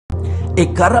A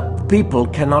corrupt people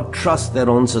cannot trust their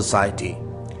own society.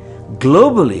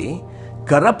 Globally,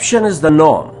 corruption is the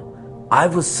norm. I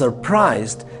was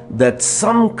surprised that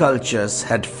some cultures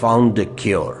had found a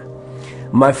cure.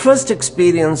 My first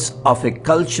experience of a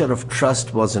culture of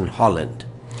trust was in Holland.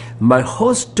 My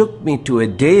host took me to a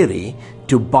dairy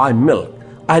to buy milk.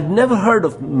 I had never heard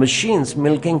of machines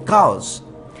milking cows.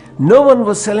 No one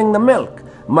was selling the milk.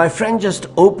 My friend just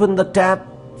opened the tap,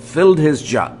 filled his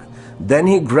jug. Then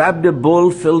he grabbed a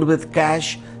bowl filled with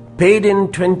cash, paid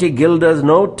in 20 guilders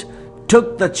note,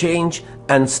 took the change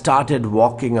and started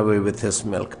walking away with his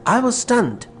milk. I was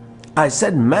stunned. I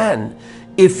said, "Man,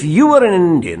 if you were an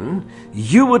Indian,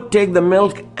 you would take the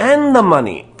milk and the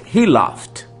money." He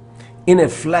laughed. In a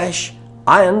flash,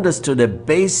 I understood a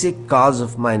basic cause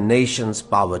of my nation's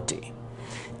poverty.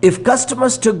 If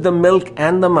customers took the milk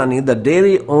and the money, the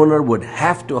dairy owner would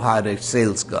have to hire a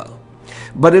sales girl.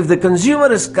 But if the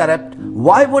consumer is corrupt,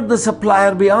 why would the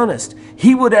supplier be honest?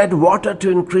 He would add water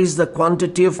to increase the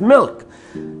quantity of milk.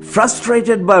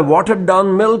 Frustrated by watered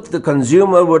down milk, the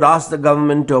consumer would ask the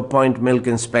government to appoint milk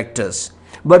inspectors.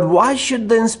 But why should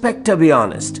the inspector be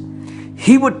honest?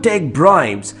 He would take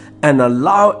bribes and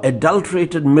allow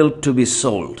adulterated milk to be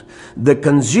sold. The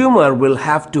consumer will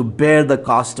have to bear the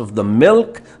cost of the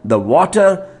milk, the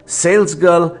water, sales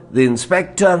girl, the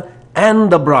inspector, and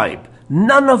the bribe,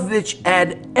 none of which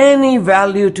add any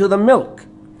value to the milk.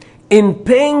 In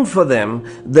paying for them,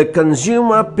 the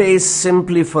consumer pays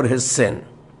simply for his sin.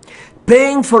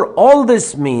 Paying for all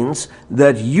this means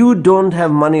that you don't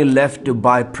have money left to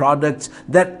buy products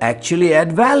that actually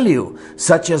add value,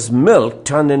 such as milk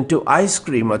turned into ice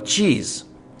cream or cheese.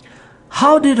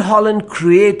 How did Holland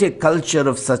create a culture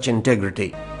of such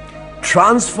integrity?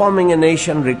 Transforming a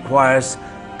nation requires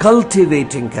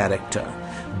cultivating character.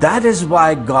 That is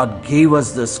why God gave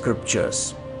us the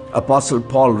scriptures. Apostle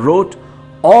Paul wrote,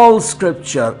 "All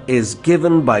scripture is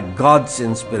given by God's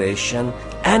inspiration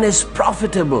and is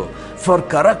profitable for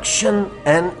correction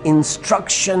and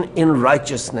instruction in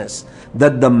righteousness,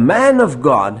 that the man of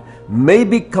God may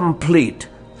be complete,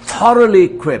 thoroughly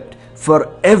equipped for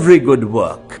every good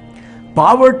work."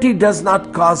 Poverty does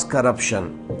not cause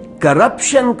corruption.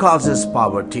 Corruption causes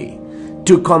poverty.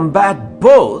 To combat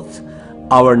both,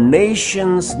 our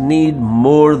nations need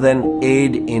more than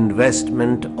aid,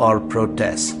 investment, or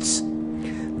protests.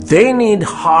 They need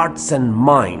hearts and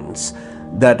minds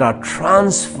that are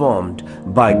transformed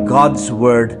by God's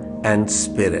word and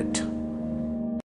spirit.